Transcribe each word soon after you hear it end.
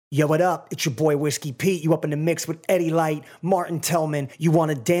Yo, what up? It's your boy Whiskey Pete. You up in the mix with TeleLight, Martin Tellman. You want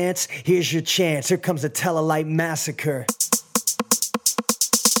to dance? Here's your chance. Here comes the TeleLight Massacre.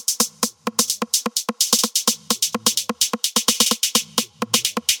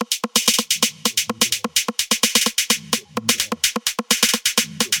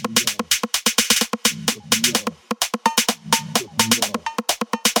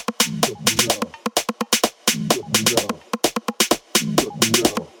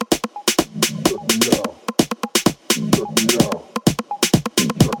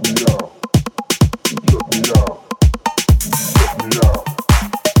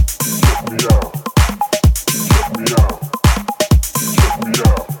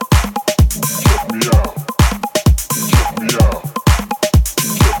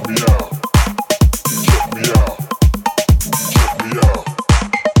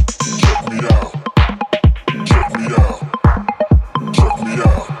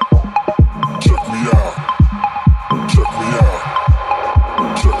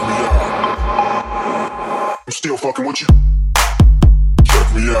 Still fucking with you.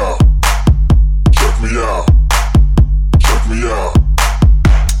 Check me out. Check me out. Check me out.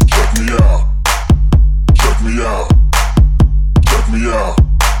 Check me out. Check me out. Check me out.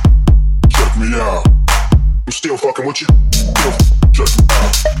 Check me out. I'm still fucking with you. Check me out.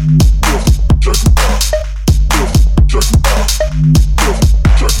 Check me out. Check me out.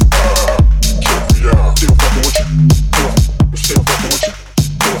 Check me out. Check me out. Still fucking with you.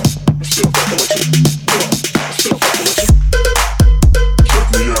 I'm still fucking with you. I'm still fucking with you. Still fucking with you. Check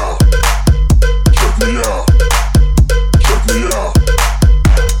me out. Check me out. Check me out.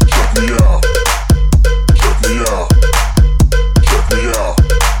 Check me out. Check me out. Check me out.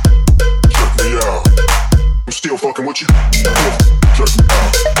 Check me out. I'm still fucking with you. Check me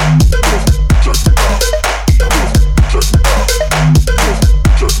out. Check me out. Check me out.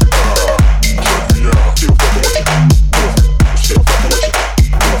 Check me out. Check me out. Still fucking with you.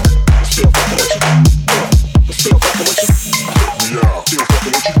 I'm still fucking with you. I'm still fucking with you. Still fucking with you. Check me out. Still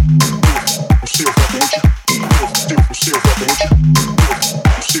fucking with you. I'm still fucking with you. I'm still fucking with you.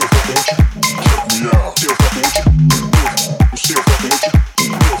 I'm still fucking with you. Check me out. Still fucking with you. I'm still fucking with you.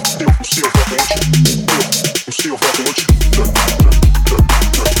 I'm still fucking with you. I'm still fucking with you.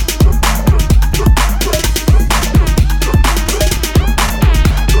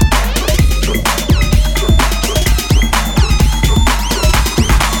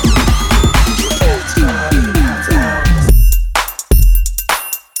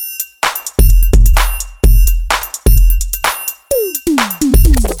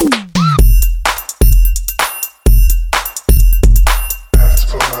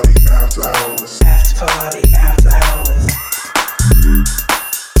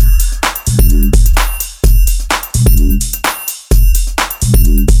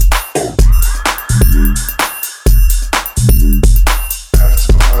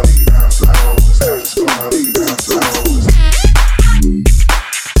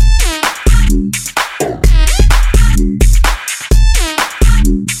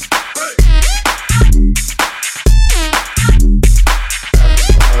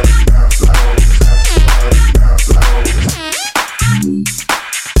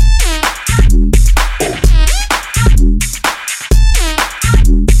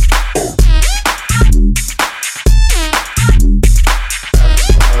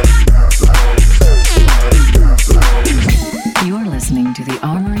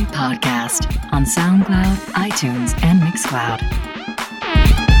 On SoundCloud, iTunes, and Mixcloud.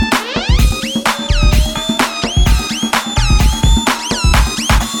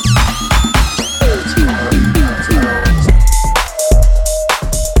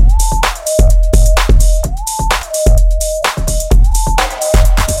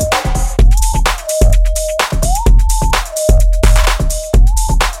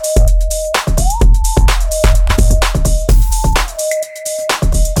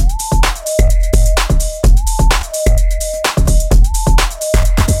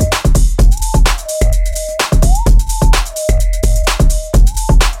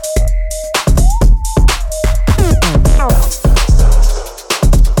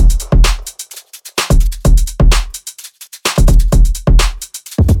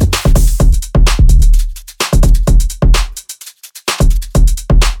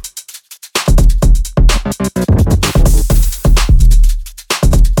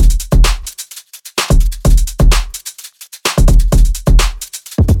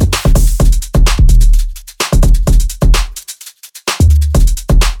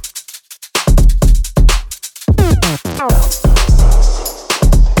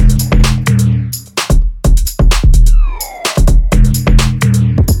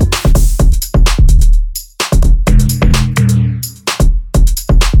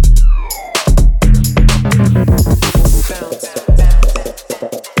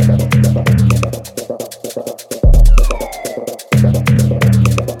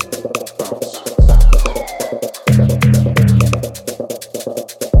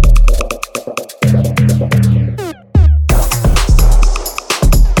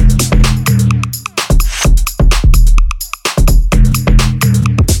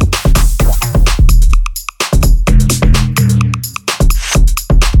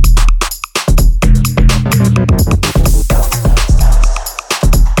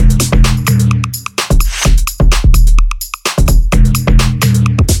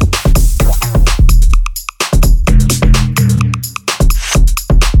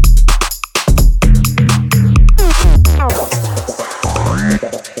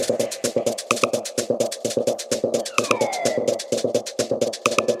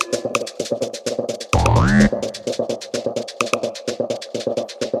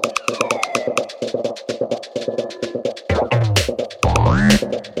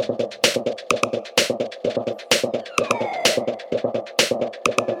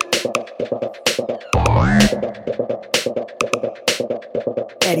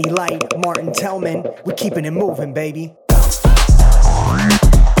 Eddie Light, Martin Tellman. We're keeping it moving, baby.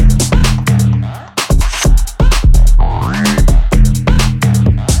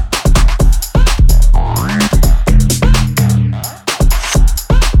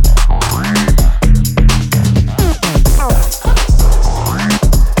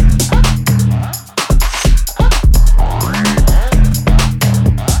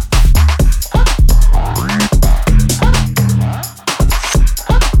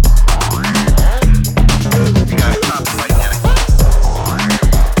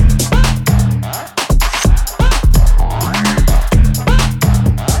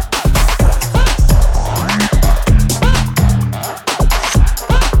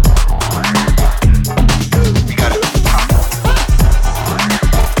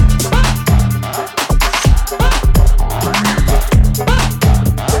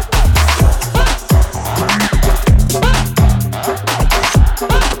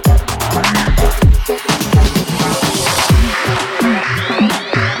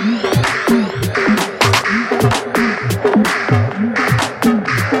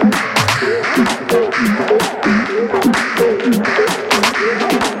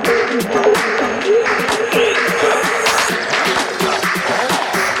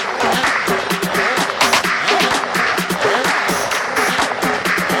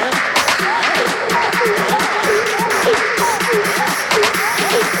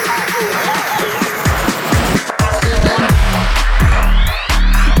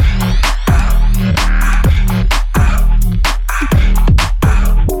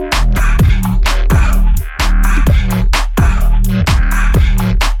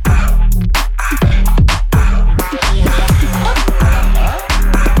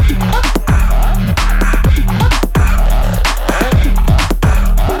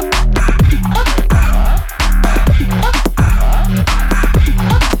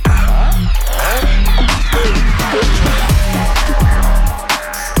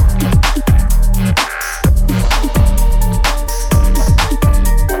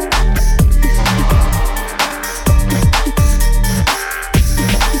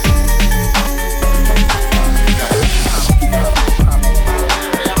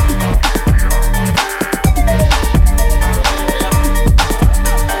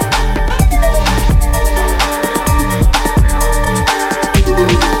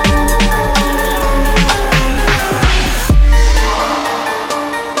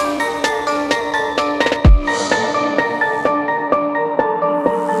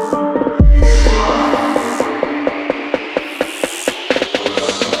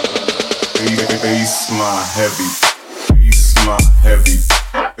 Baseline heavy, baseline heavy,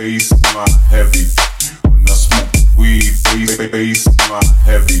 baseline heavy. When I smoke weed, baseline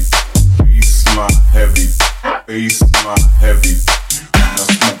heavy, baseline heavy, baseline heavy. When I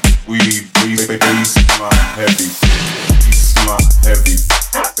smoke weed, baseline heavy, baseline heavy,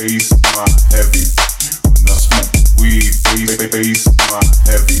 baseline heavy. When I smoke weed, baseline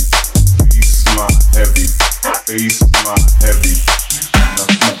heavy, baseline heavy, baseline heavy. When I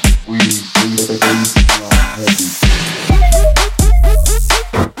smoke weed, baseline heavy.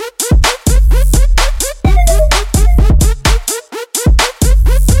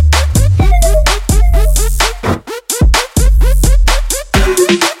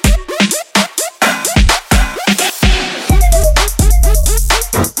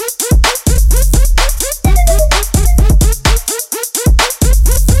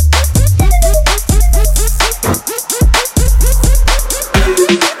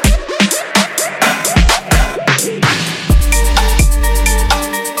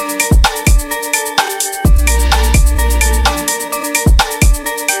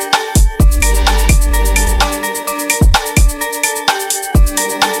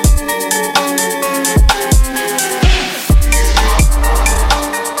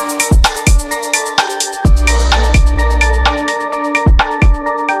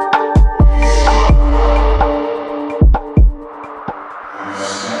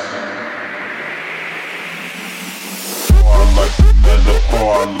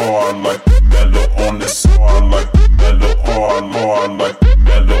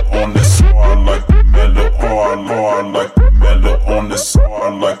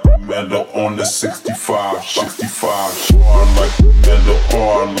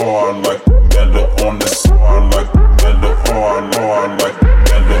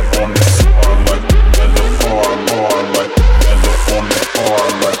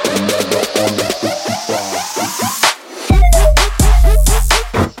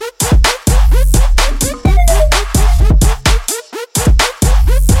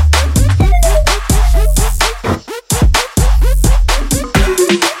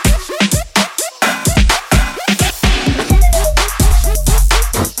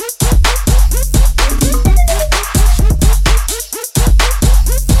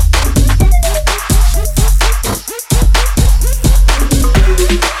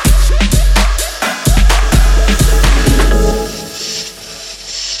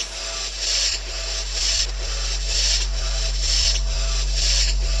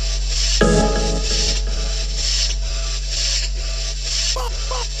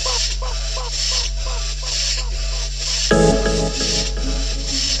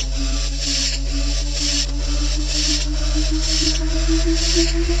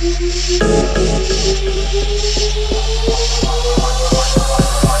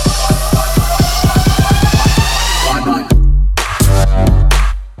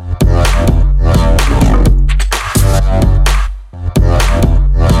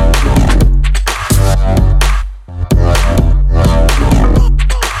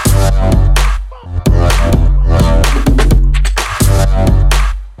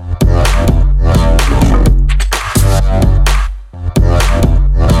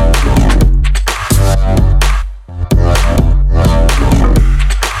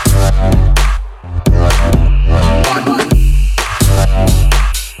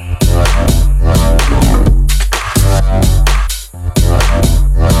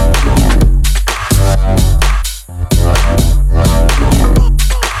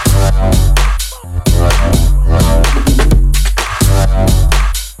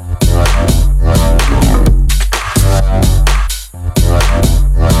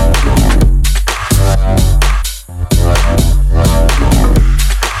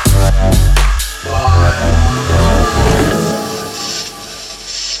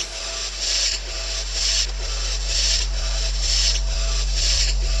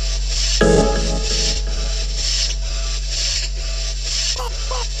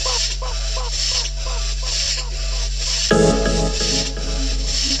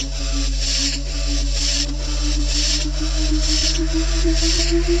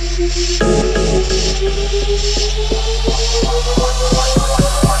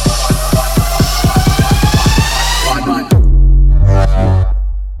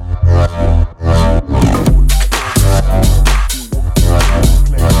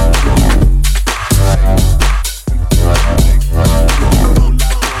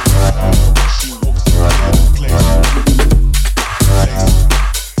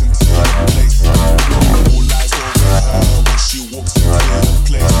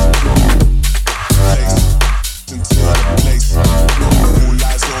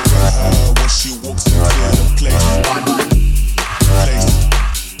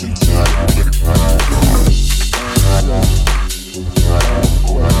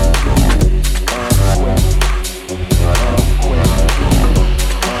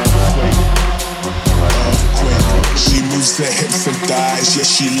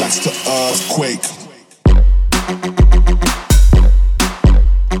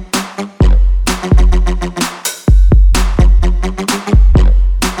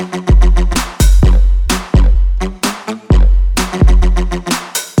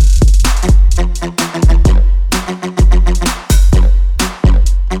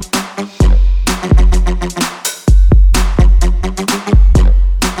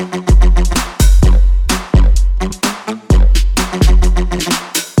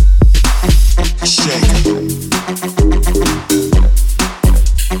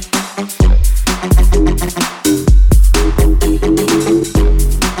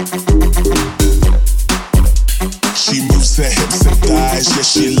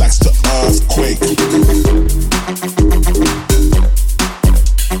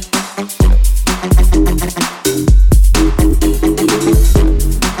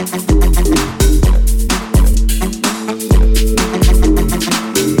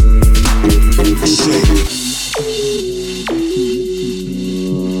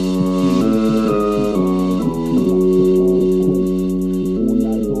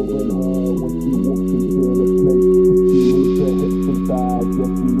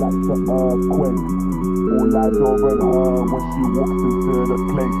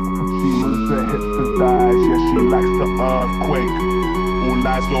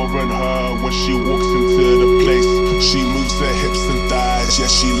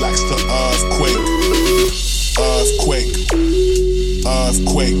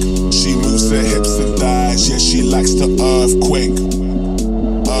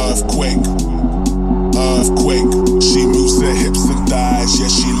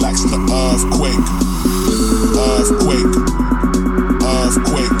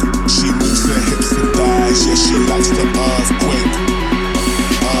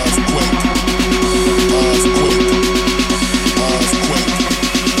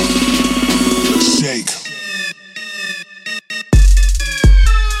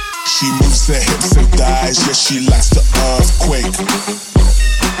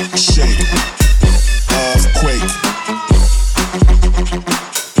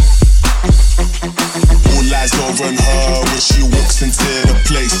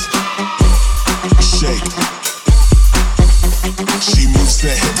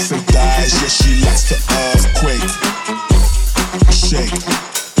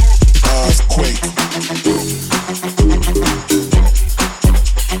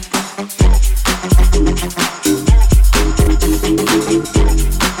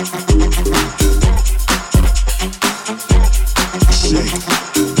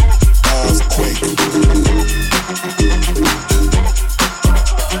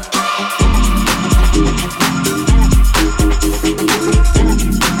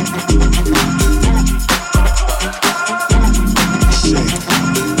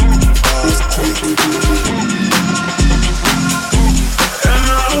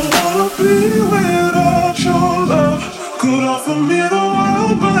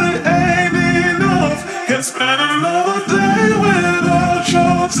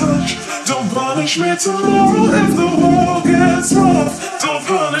 punish me tomorrow if the world gets rough. Don't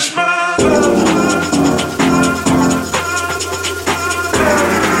punish my love.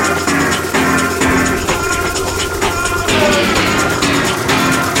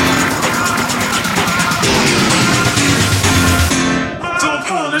 Don't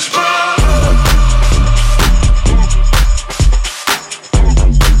punish my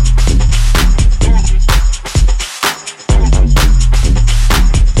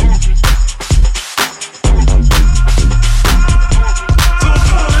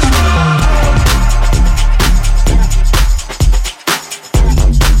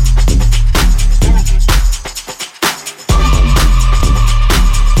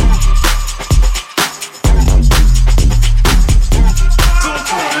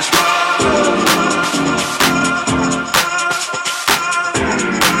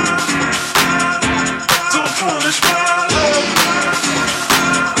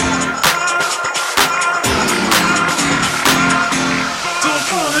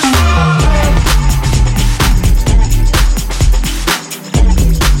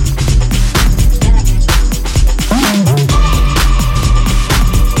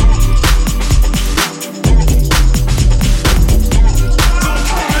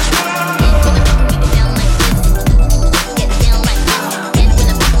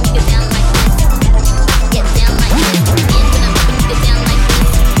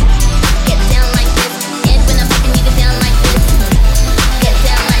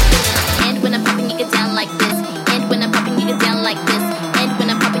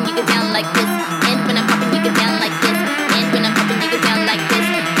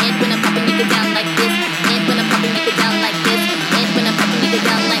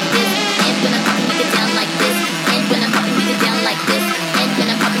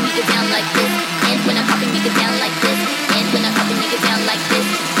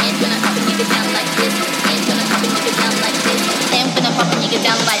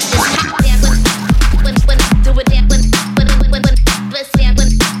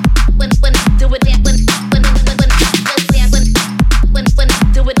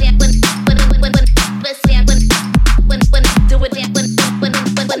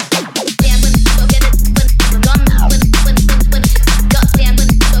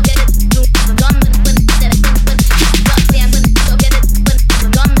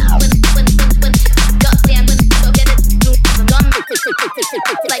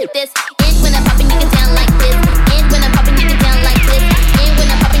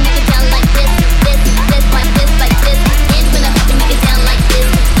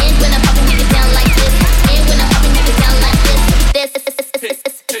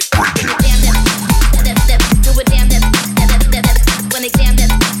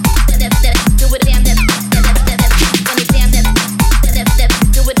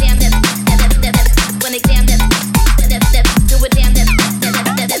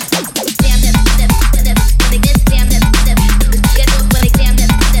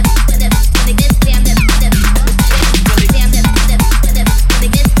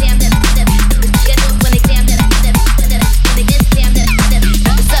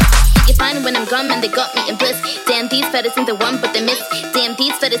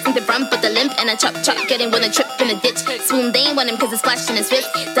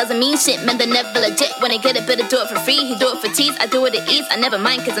shit, man, they're never legit. When I get it, better do it for free. He do it for tease, I do it at ease. I never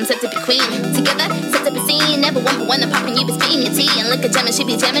mind, cause I'm set to be queen. Together, set to be seen. Never one for one, I'm popping, you be spitting your tea. And look at jamming, she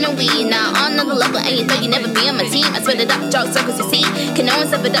be jamming on weed. Now on another level, and you thought you never be on my team. I spread it up, draw circles, you see. Can no one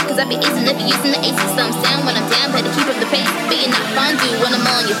step it up, cause I be easing, never using the aces. So I'm down when I'm down, better keep up the pace. But you're not fun, do when I'm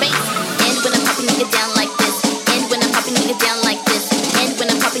all on your face. And when I'm popping, you get down like this. And when I'm popping, you get down like this. And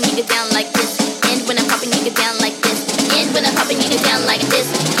when I'm popping, you get down like this. And when I'm popping, you get down like this. And when I'm popping, you get down like this.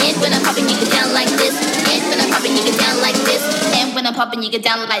 And when I'm popping, you get down like this. And when I'm popping, you get down like this. And when I'm popping, you get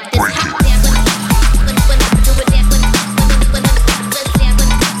down like this. Like this.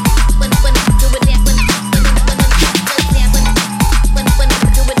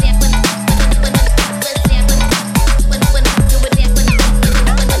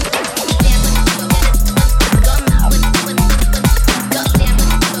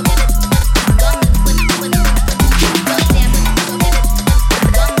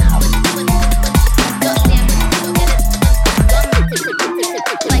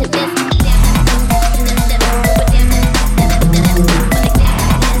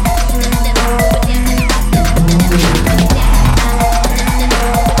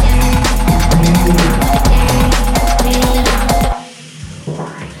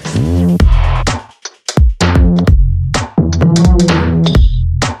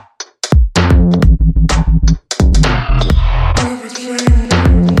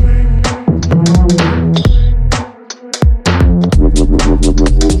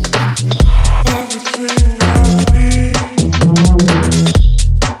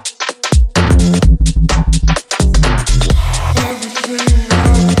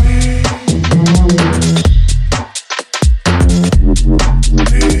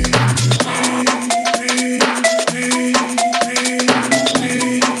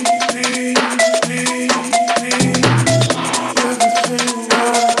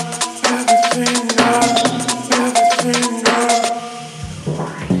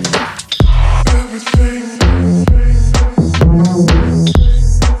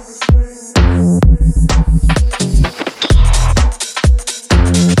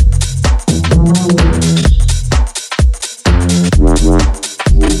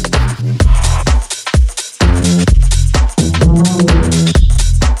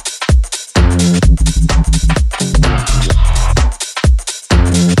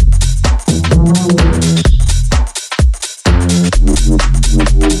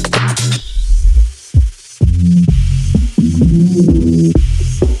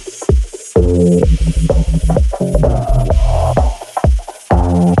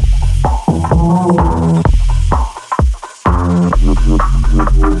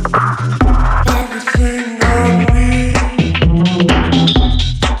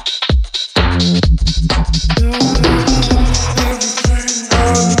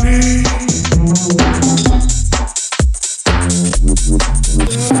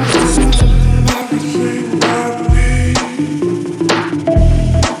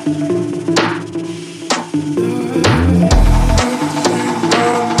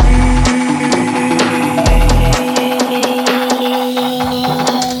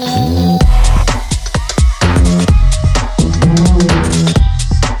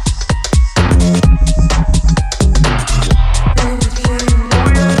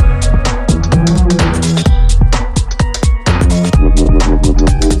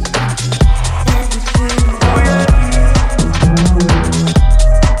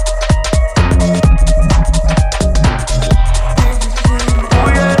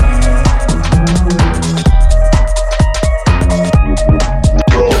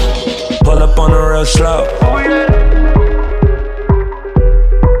 real slow.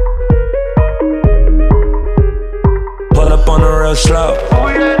 Pull up on the real slow.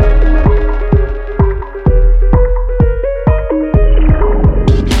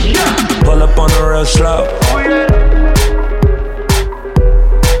 Pull up on the real slow.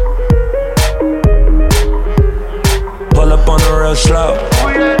 Pull up on the real slow.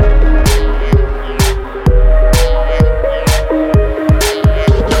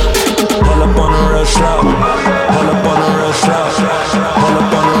 Pull up on the real slow. Pull up on the real slow. Pull up on the real slow. Pull up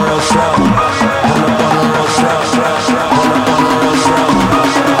on the real slow. Pull up on the real slow.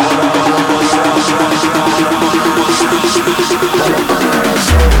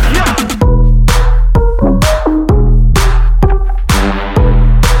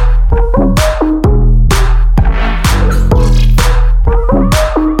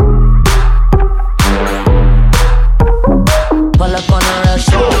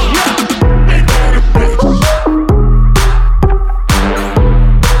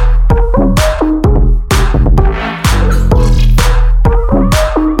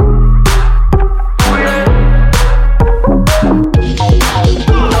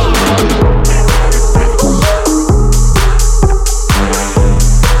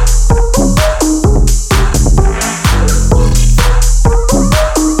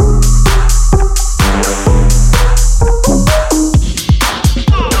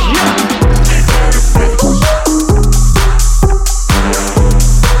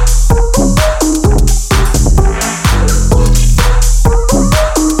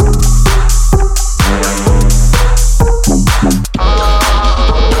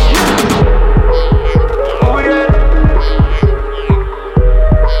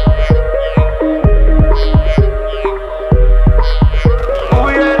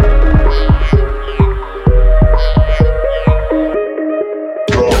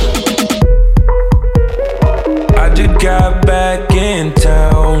 Got back in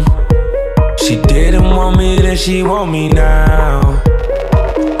town. She didn't want me, then she want me now.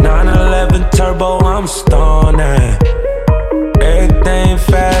 911 turbo, I'm stoned. Everything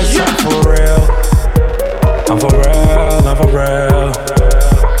fast, I'm for real. I'm for real, I'm for real.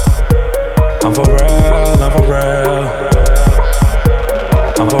 I'm for real, I'm for real.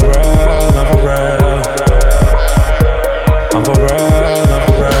 I'm for real, I'm for real. I'm for real, I'm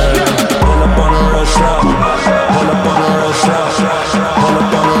for real. Pull up on the real slow. Pull up on the real slow. Pull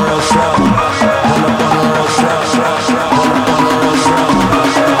up on the real slow. Pull up on the real slow. Pull up on the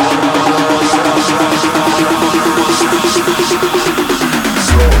real slow.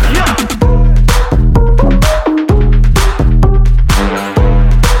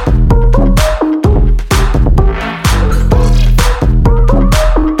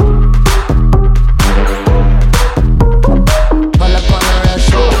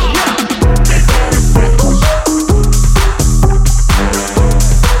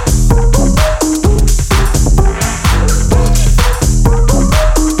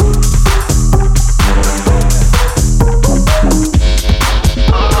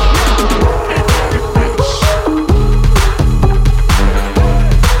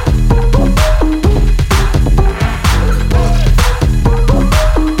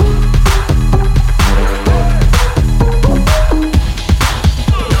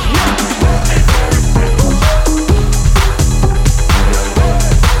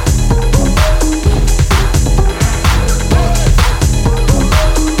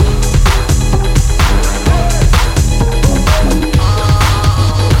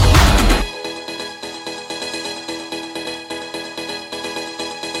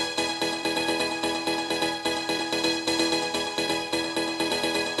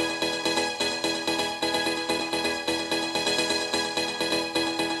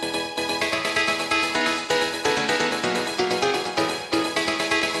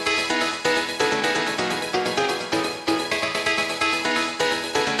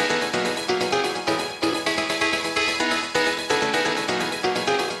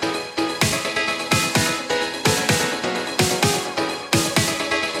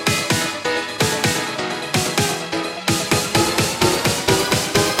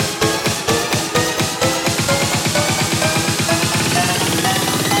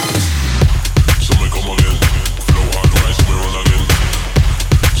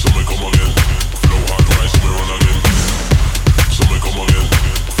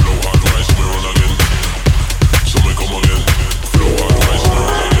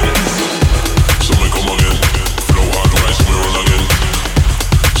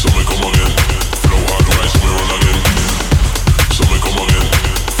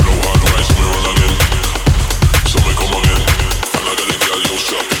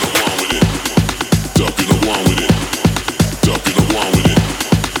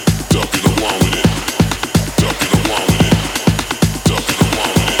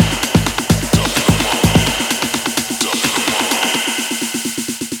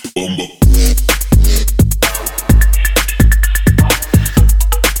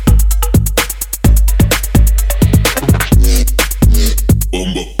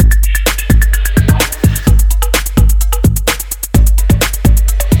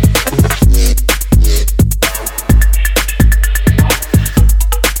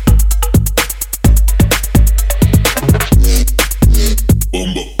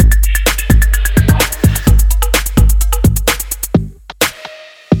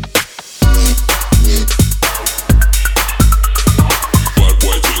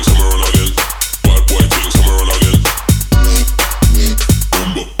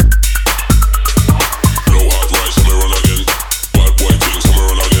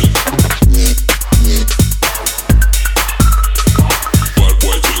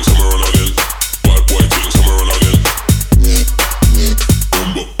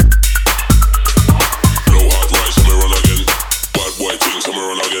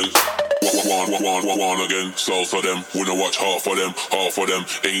 One again, souls of them. We don't watch half of them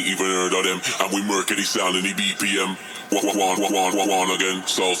ain't even heard of them. And we murky sound in the BPM. One again,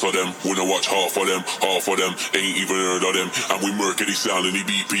 souls of them. We don't watch half of them ain't even heard of them. And we murky sound in the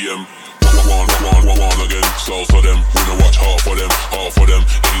BPM. One again, souls of them. We don't watch half of them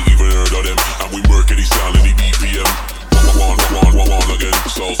ain't even heard of them. And we murky sound in the BPM. One again,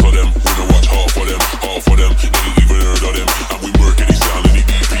 souls of them. We don't watch half of them ain't even heard of them. And we murky sound in the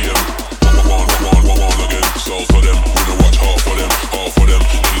BPM. One again, souls of them. We don't watch half of them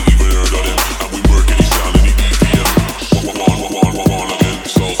ain't even heard of them. And we murky sound in the BPM. One again,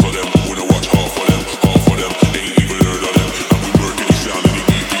 souls of them. We don't watch half of them ain't even heard of them. And we murky sound in the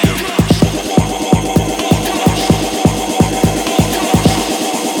BPM.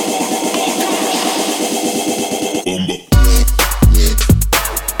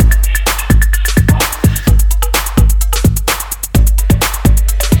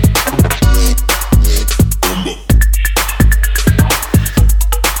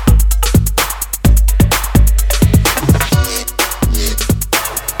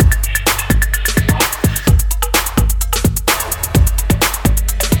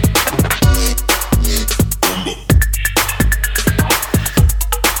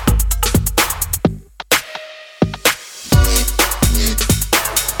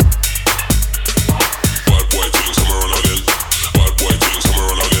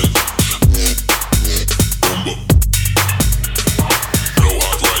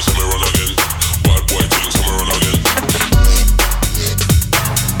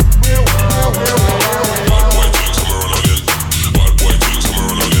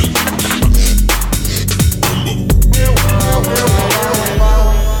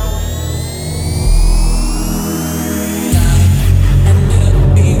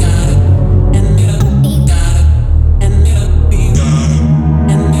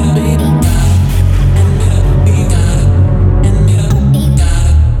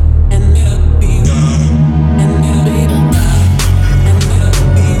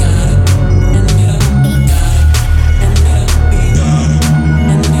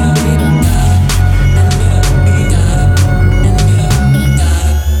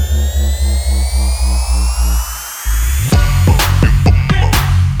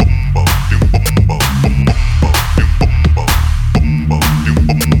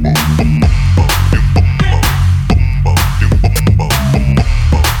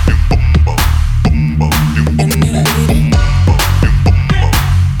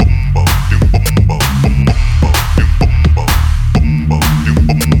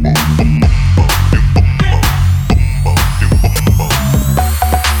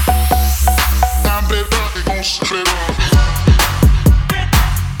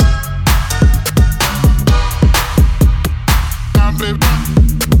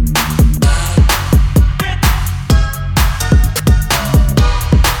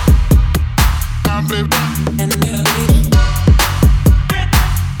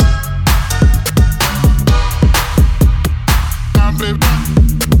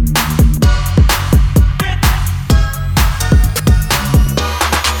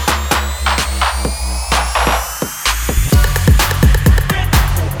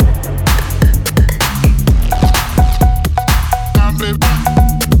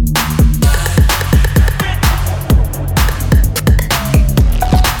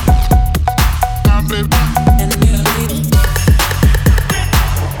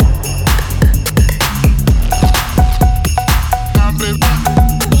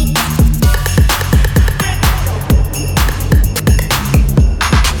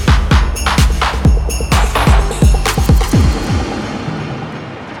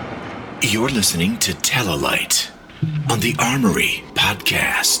 You're listening to TeleLight on the Armory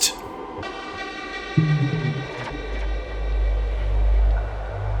Podcast.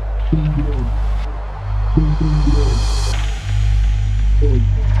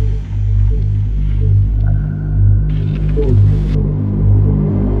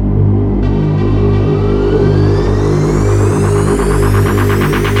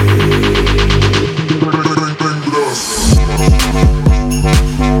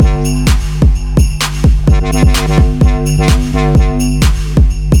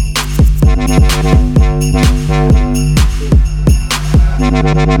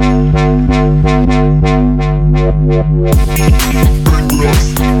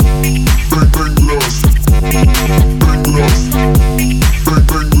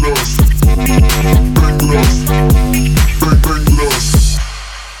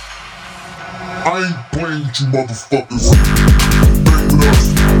 Motherfuckers, bang with us,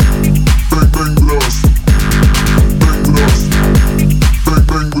 bang with us, bang with us,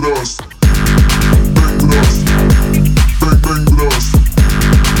 bang with us.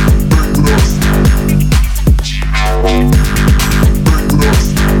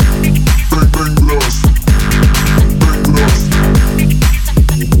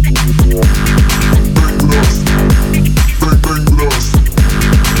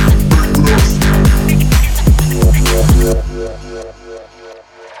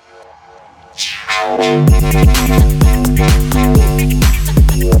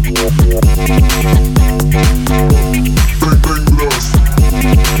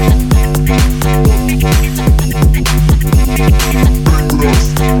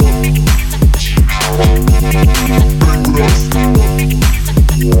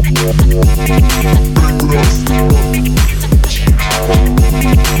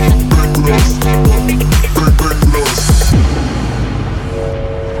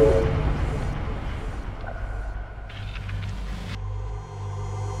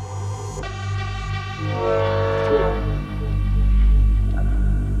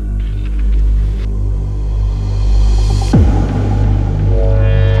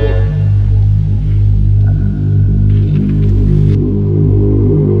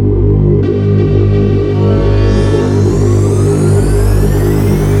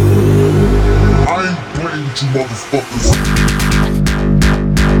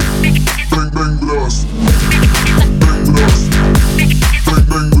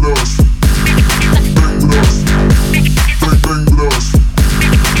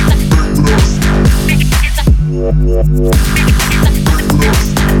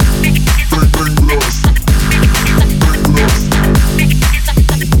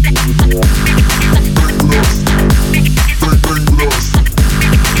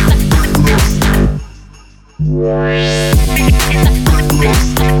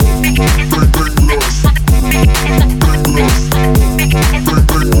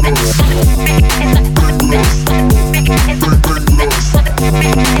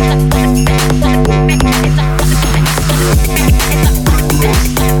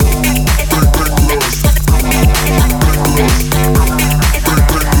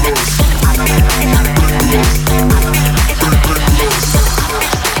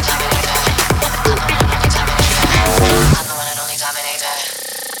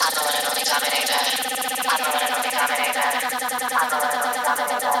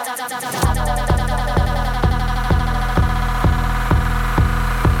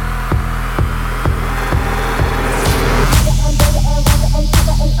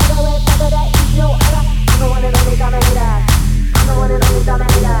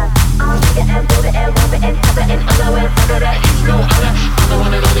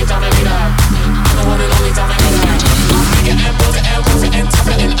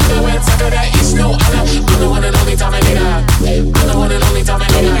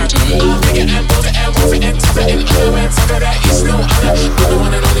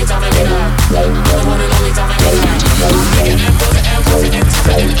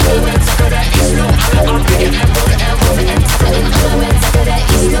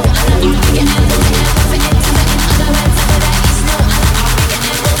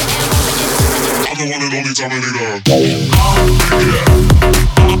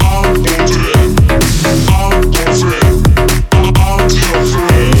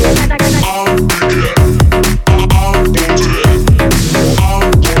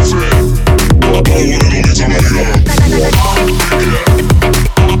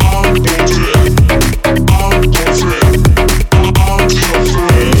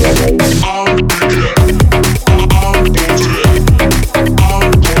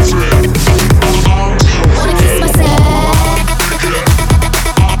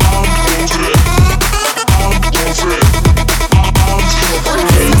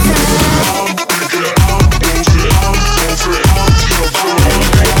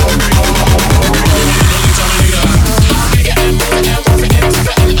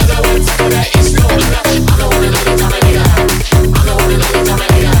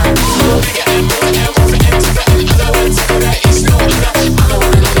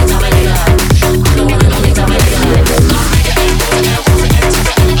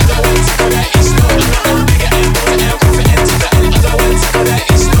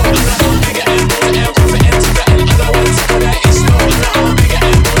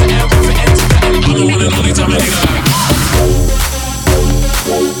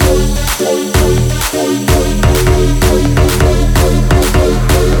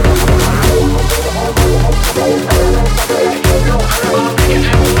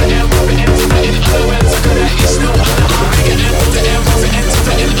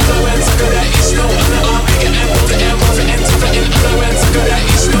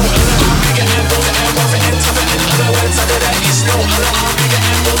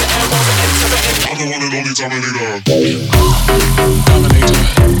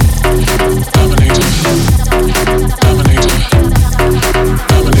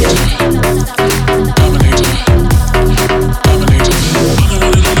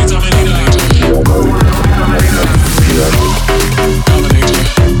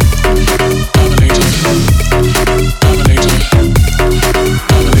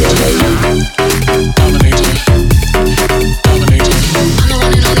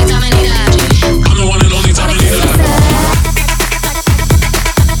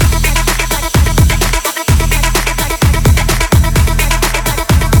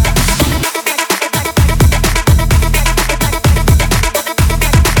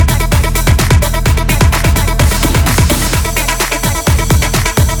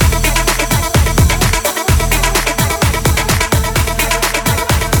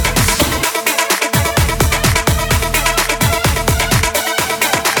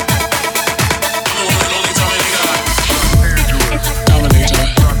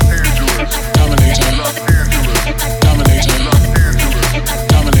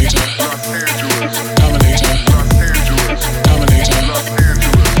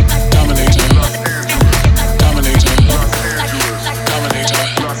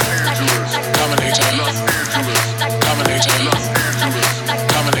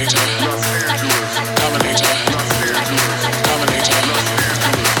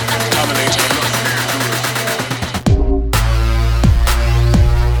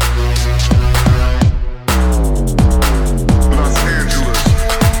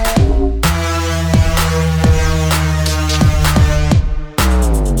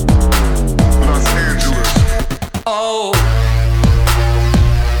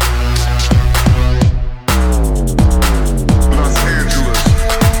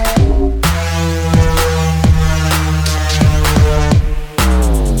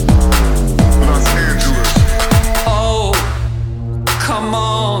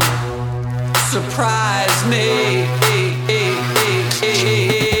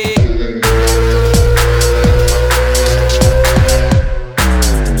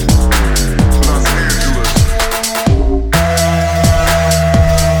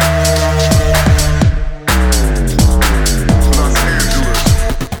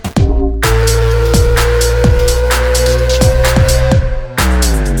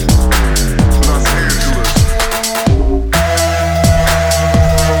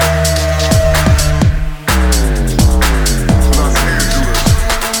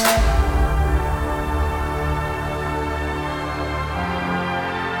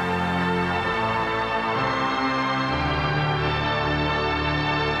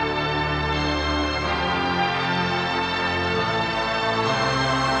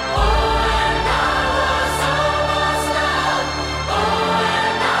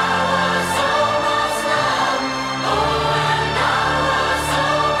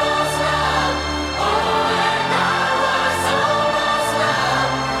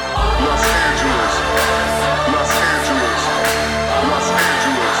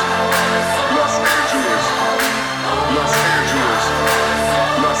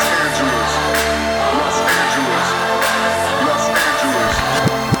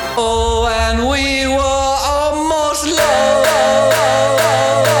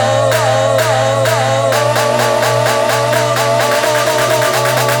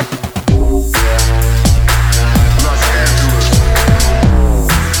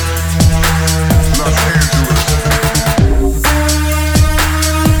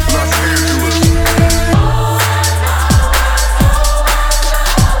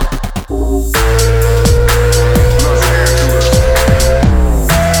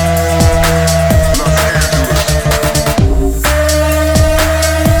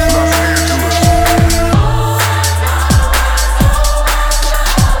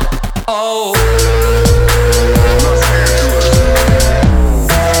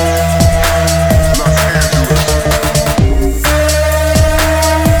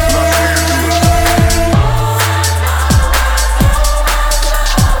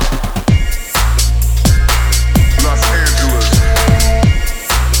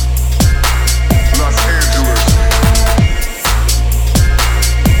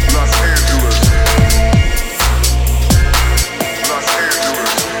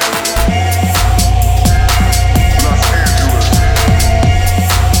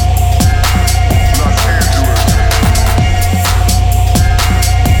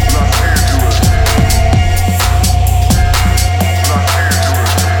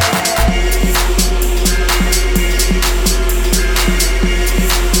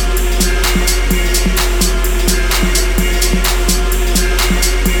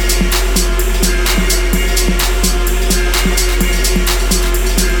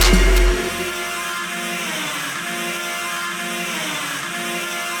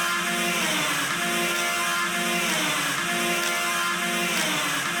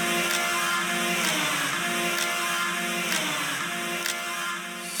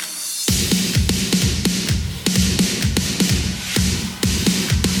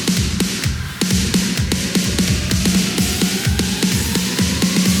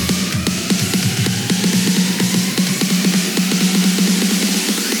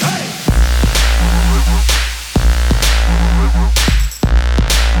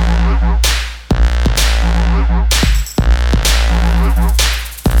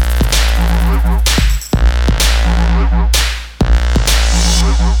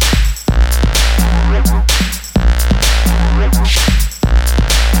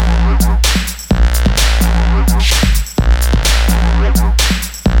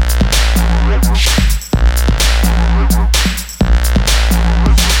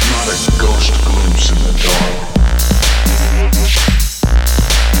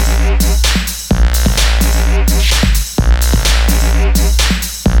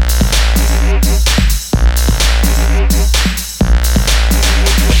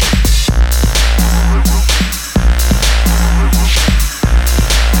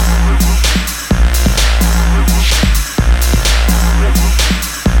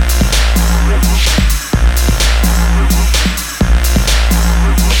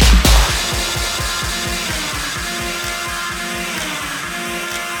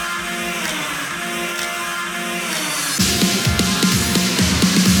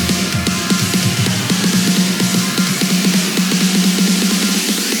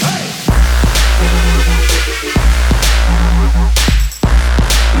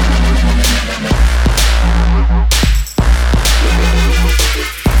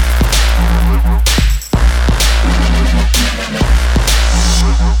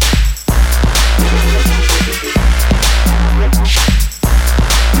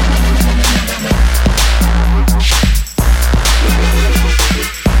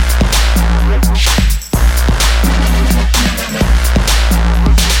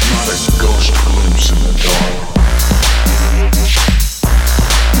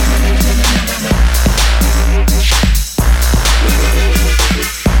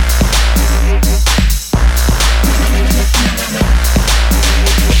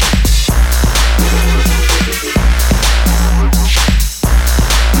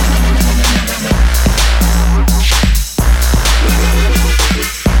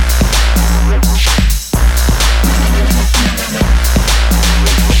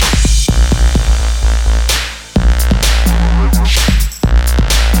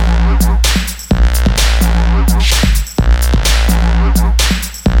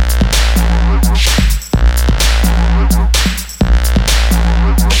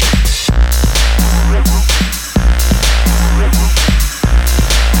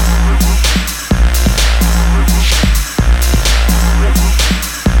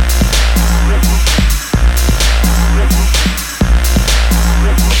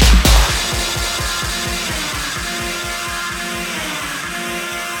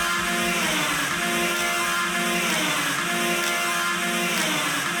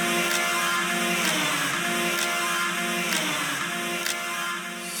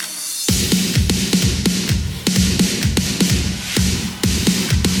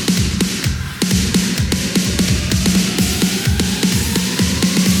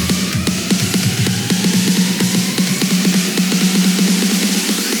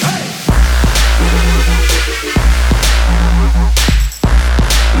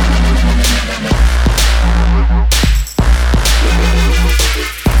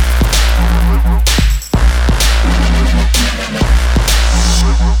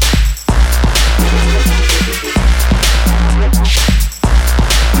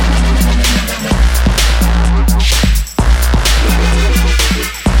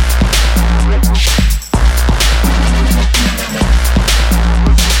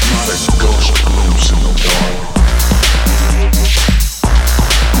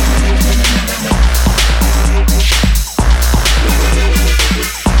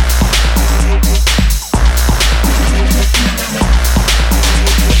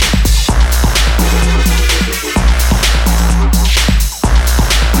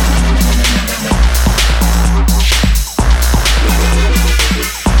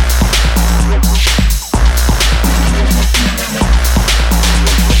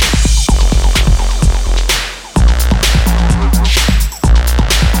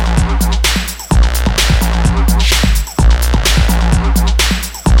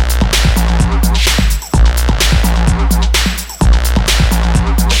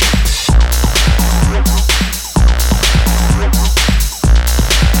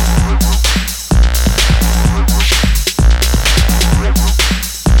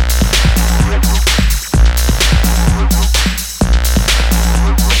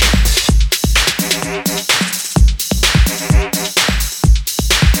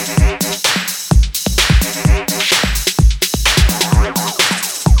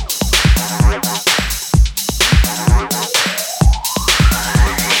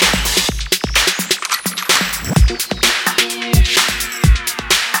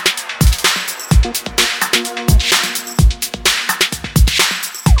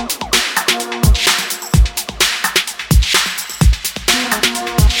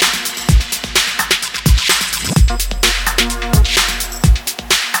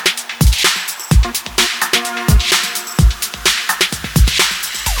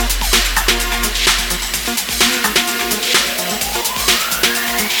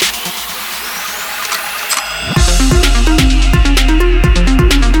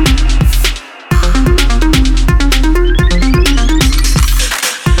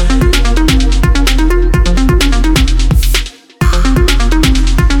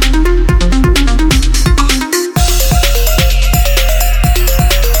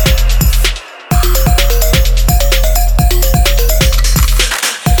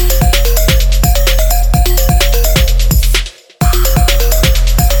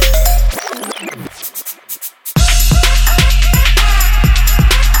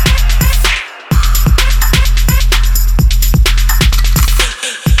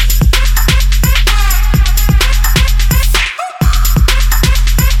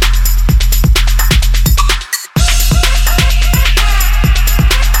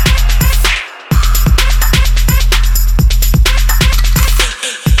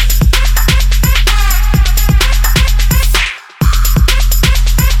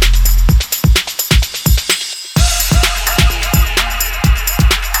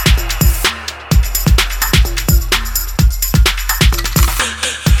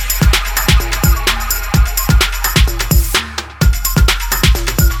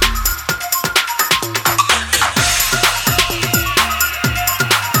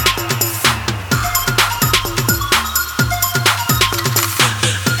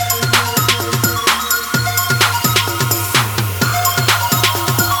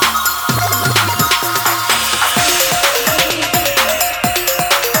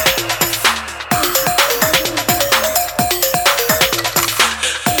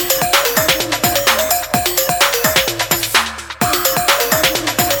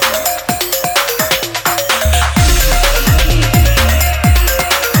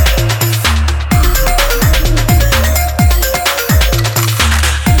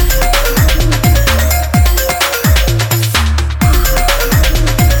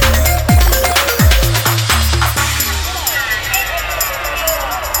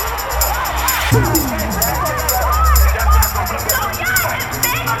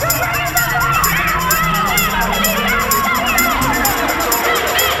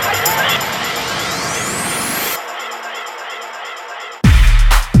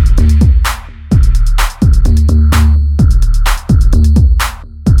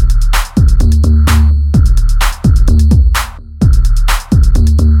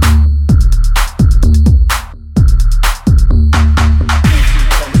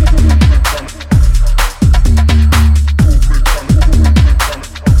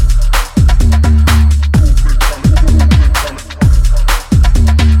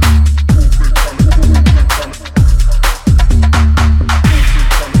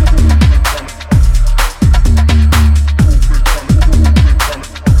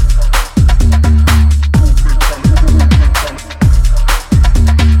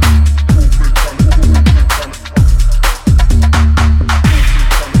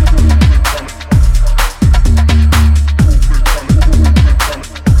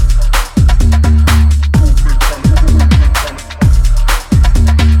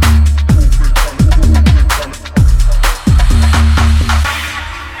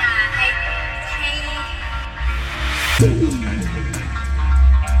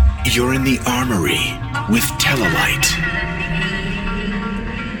 You're in the Armory with TeleLight.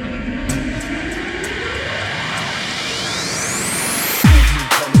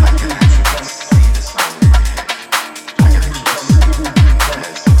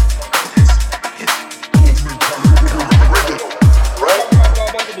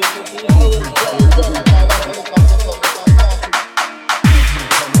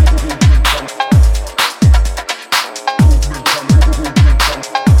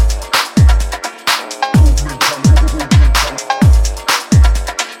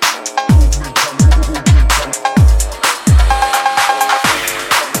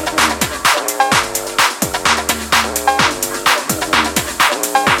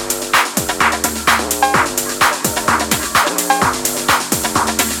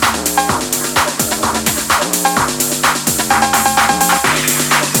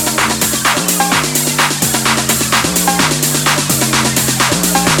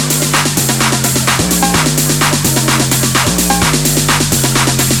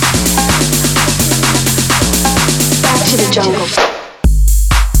 Jungle.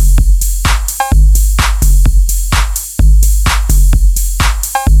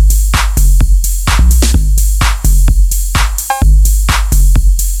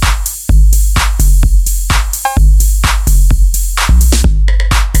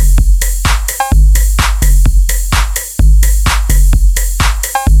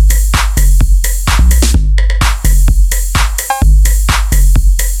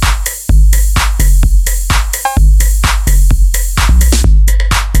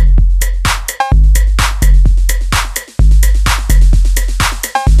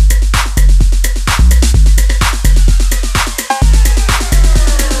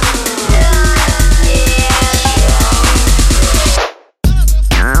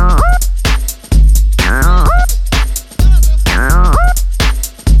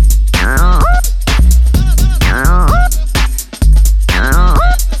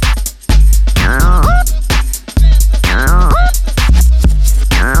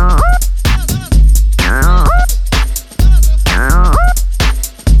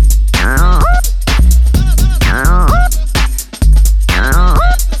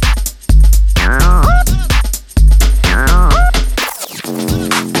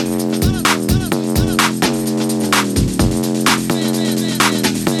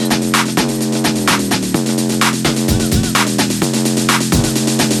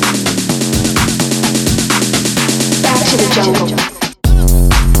 Jungle.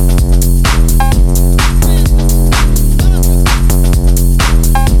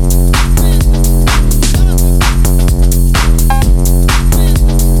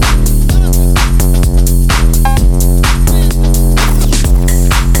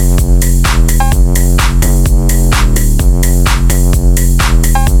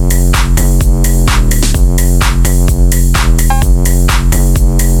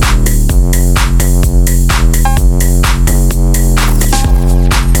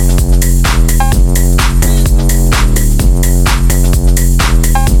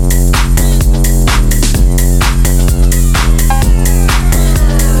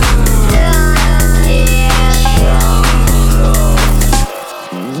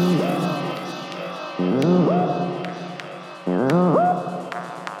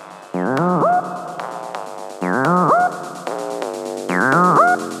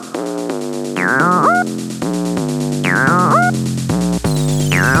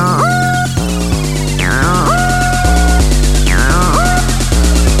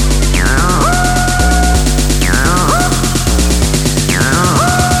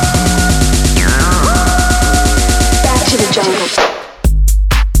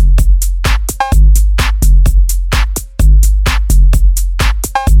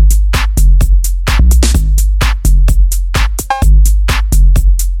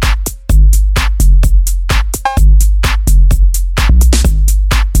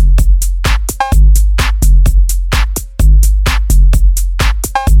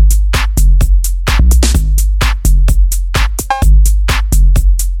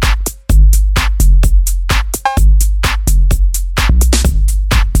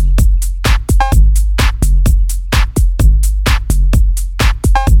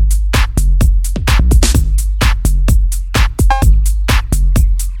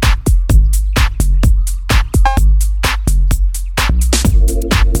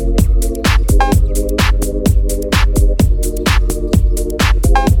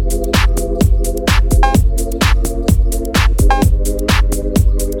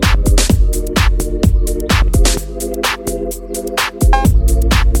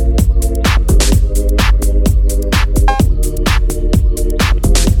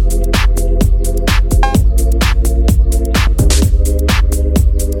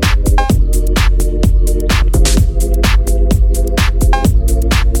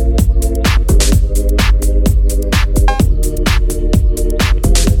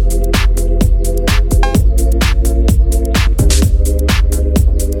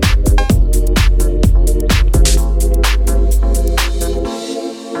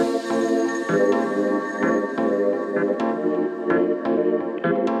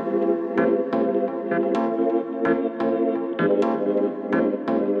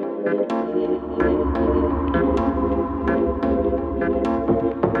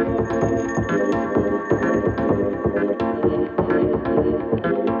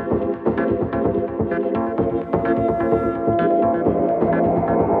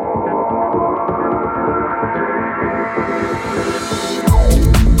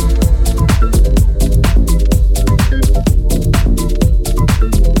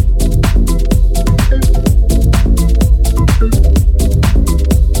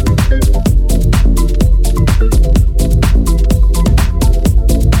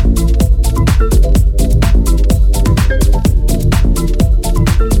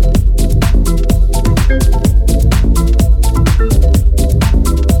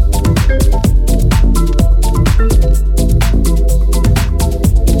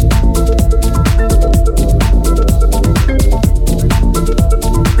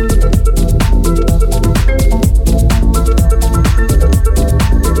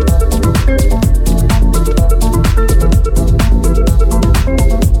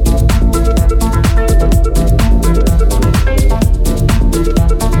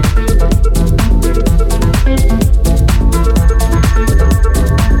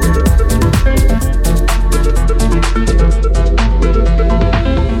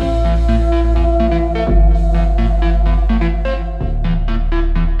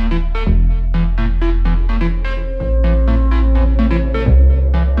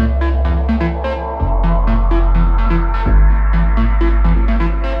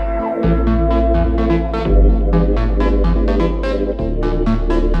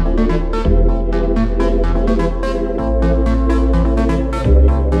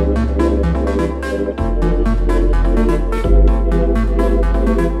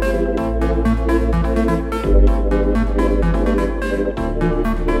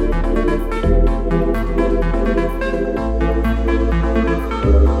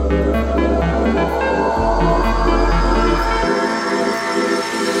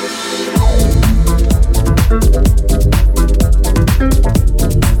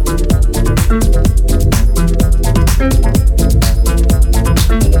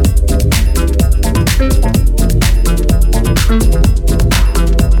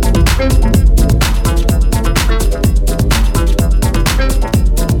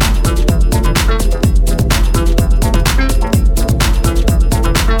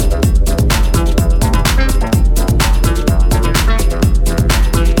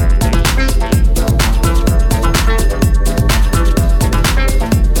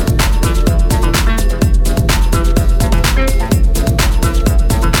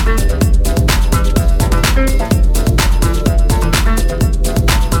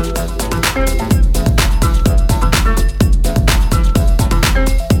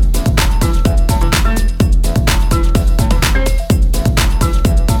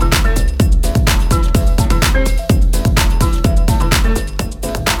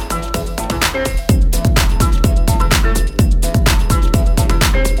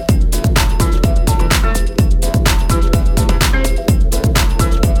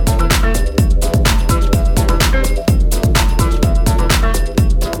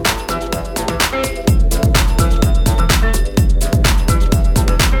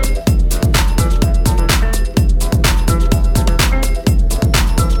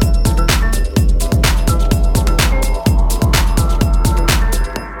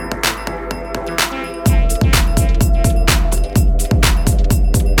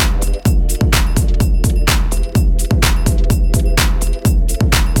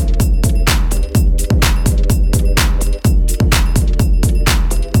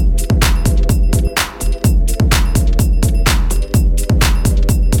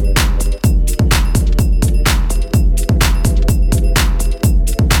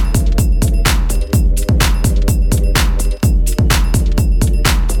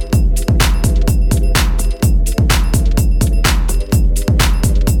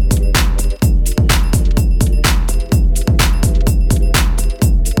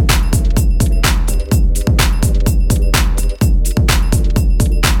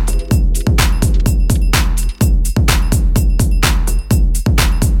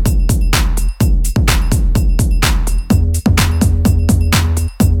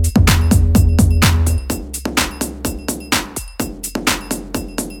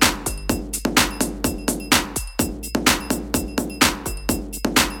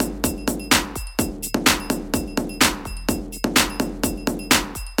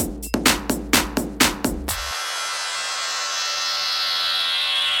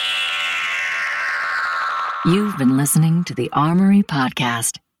 You've been listening to the Armory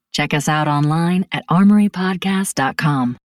Podcast. Check us out online at armorypodcast.com.